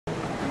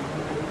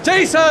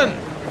Jason!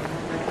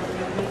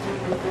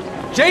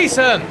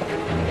 Jason!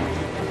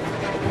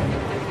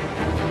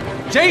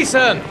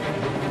 Jason!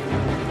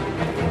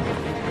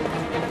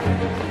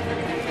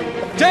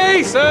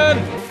 Jason!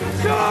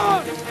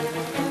 Sean!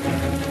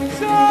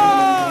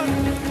 Sean!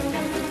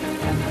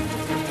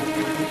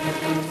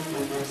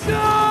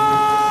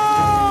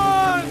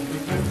 Sean!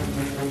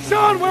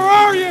 Sean, where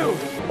are you?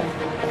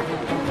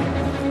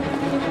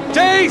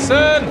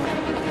 Jason!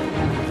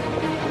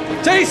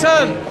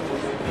 Jason!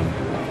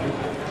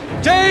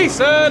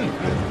 Jason!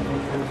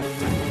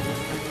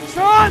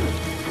 Sean!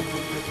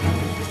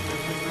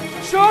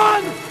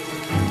 Sean!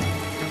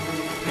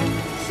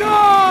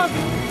 Sean!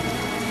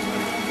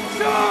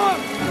 Sean!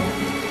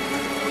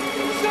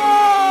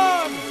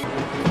 Sean!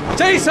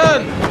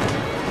 Jason!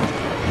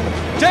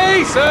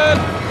 Jason!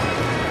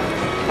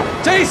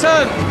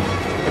 Jason!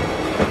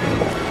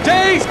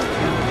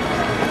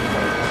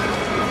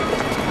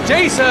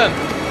 Jason!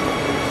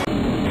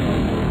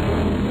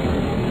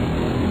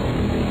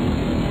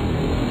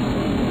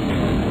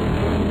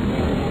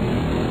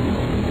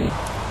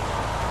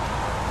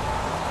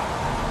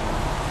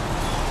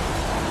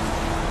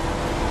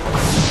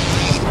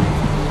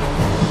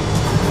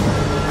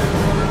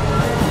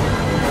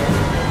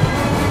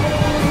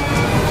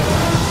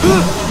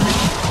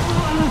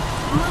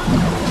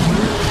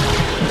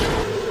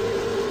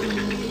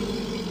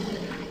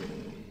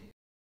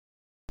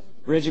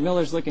 Reggie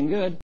Miller's looking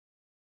good.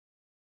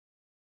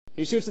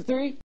 He shoots a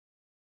three,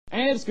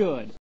 and it's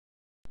good.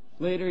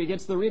 Later he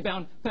gets the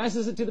rebound,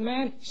 passes it to the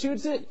man,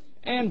 shoots it,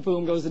 and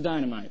boom goes the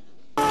dynamite.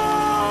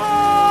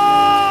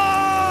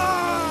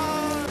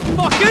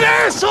 Fucking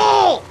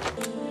asshole!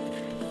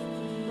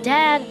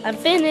 Dad, I'm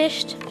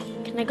finished.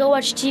 Can I go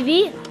watch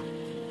TV?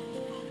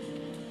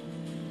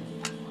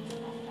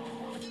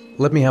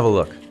 Let me have a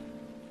look.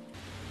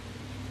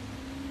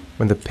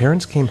 When the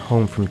parents came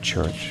home from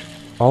church,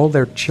 all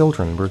their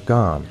children were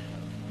gone.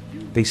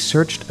 They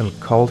searched and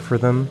called for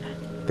them,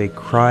 they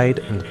cried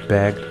and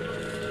begged,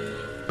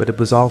 but it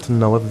was all to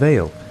no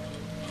avail.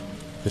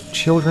 The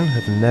children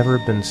have never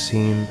been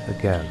seen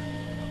again.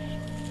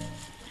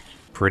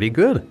 Pretty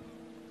good.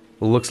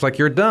 Looks like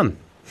you're done.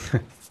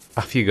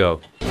 Off you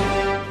go.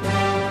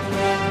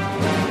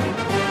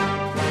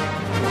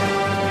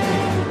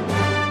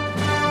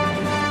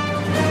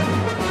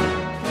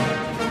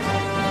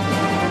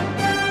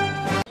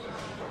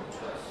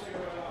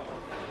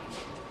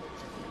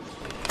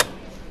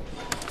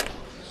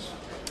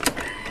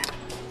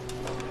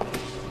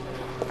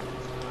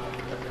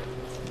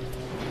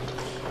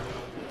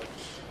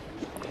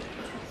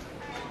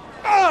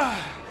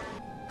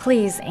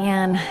 Please,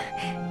 Anne.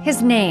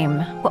 His name.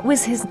 What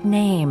was his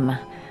name?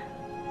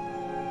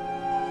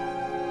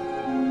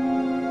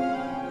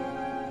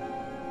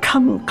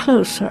 Come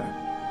closer.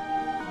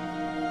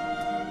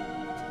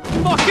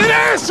 Fucking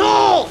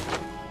asshole!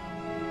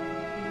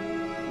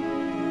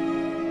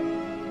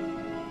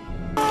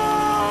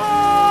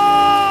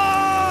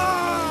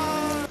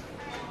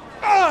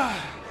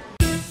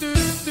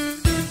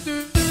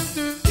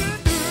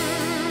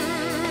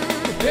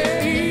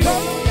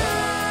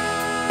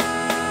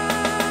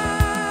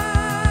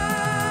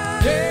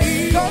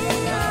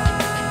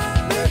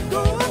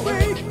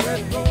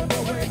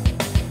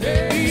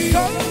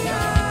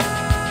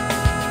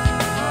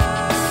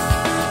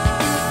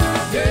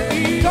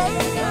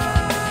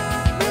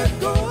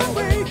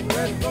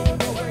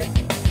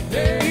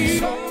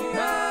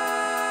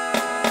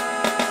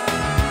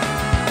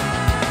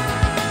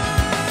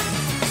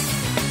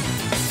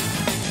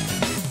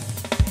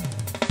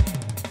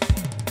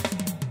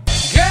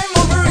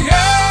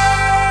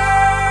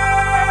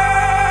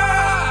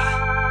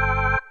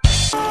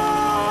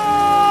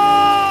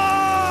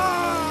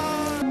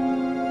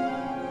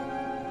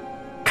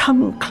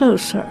 Come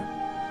closer.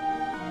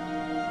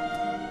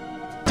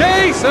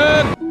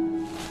 Jason!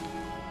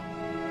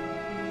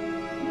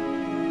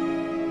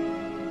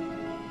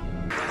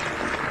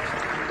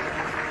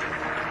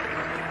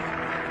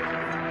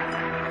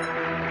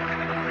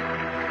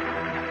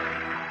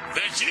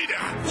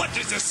 Vegeta, what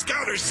does the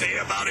scouter say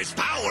about his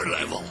power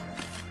level?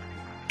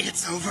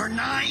 It's over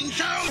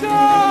 9,000!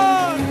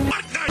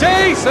 What the—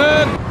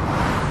 Jason!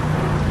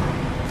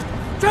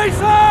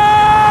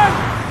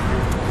 Jason!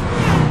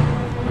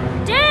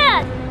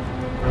 Dad!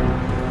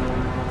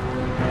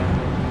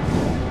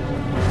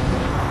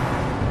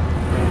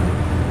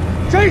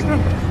 Jason!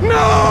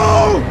 No!